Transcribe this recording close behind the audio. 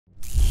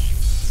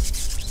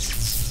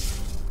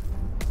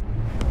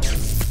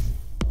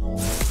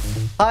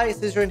Hi,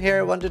 Zizaran here.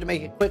 I wanted to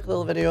make a quick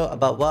little video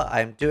about what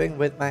I'm doing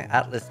with my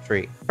Atlas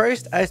tree.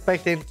 First, I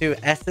spec'd into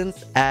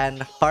Essence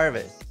and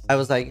Harvest. I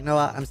was like, you know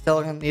what, I'm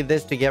still gonna need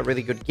this to get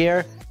really good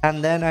gear.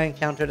 And then I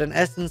encountered an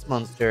Essence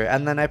monster,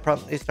 and then I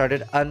promptly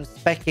started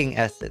unspecking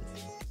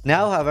Essence.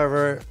 Now,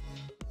 however,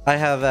 I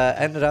have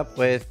ended up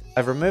with,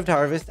 I've removed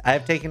Harvest,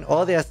 I've taken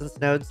all the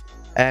Essence nodes,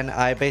 and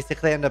I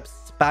basically end up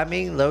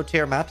spamming low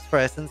tier maps for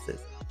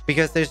Essences.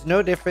 Because there's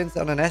no difference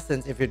on an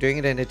Essence if you're doing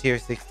it in a tier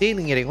 16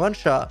 and getting one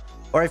shot,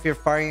 or if you're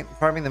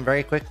farming them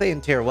very quickly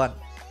in tier 1.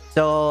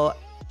 So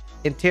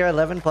in tier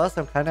 11 plus,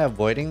 I'm kind of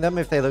avoiding them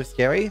if they look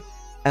scary.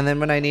 And then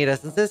when I need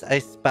essences, I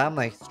spam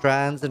like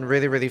strands and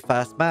really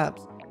fast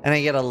maps, and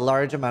I get a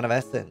large amount of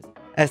essence.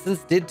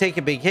 Essence did take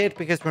a big hit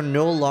because we're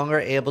no longer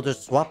able to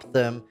swap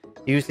them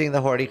using the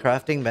Hordy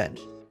crafting bench.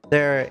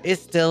 There is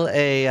still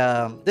a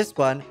this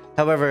one,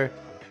 however,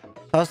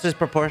 cost is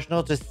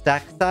proportional to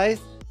stack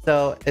size,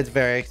 so it's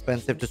very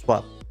expensive to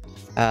swap.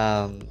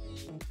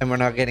 And we're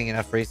not getting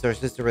enough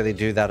resources to really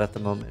do that at the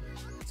moment.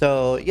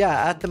 So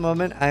yeah, at the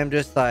moment, I'm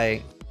just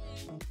like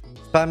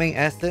spamming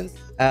essence.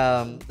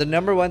 The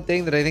number one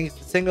thing that I think is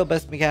the single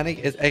best mechanic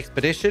is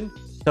expedition.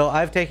 So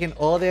I've taken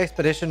all the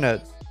expedition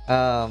nodes.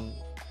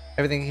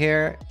 Everything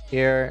here,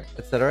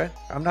 etc.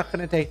 I'm not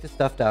going to take the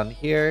stuff down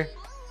here.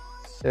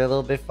 They're a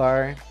little bit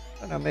far.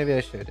 I don't know, maybe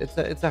I should.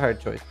 It's a hard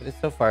choice, but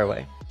it's so far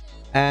away.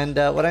 And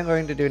what I'm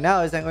going to do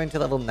now is I'm going to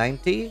level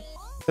 90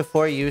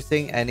 before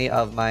using any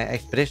of my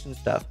expedition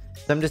stuff.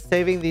 So I'm just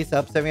saving these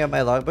up, saving up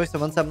my logbook. So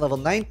once I'm level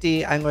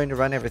 90, I'm going to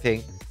run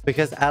everything,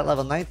 because at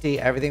level 90,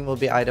 everything will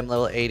be item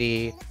level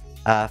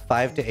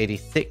 85 to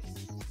 86.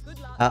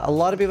 A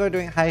lot of people are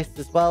doing heists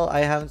as well. I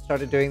haven't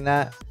started doing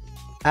that.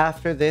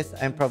 After this,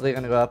 I'm probably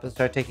going to go up and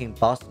start taking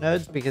boss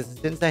nodes, because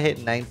since I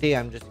hit 90,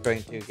 I'm just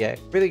going to get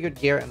really good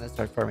gear and then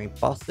start farming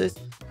bosses.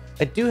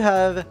 I do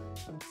have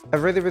a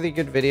really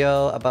good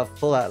video about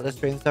full Atlas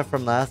tree and stuff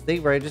from last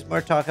league, where I just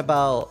more talk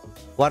about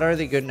what are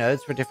the good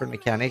nodes for different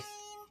mechanics,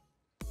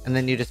 and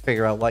then you just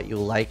figure out what you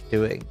like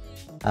doing.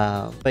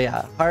 But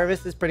yeah,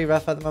 Harvest is pretty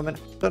rough at the moment.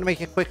 I'm going to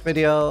make a quick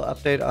video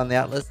update on the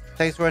Atlas.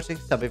 Thanks for watching.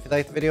 Sub if you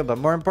liked the video, but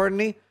more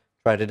importantly,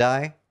 try to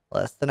die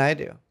less than I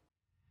do.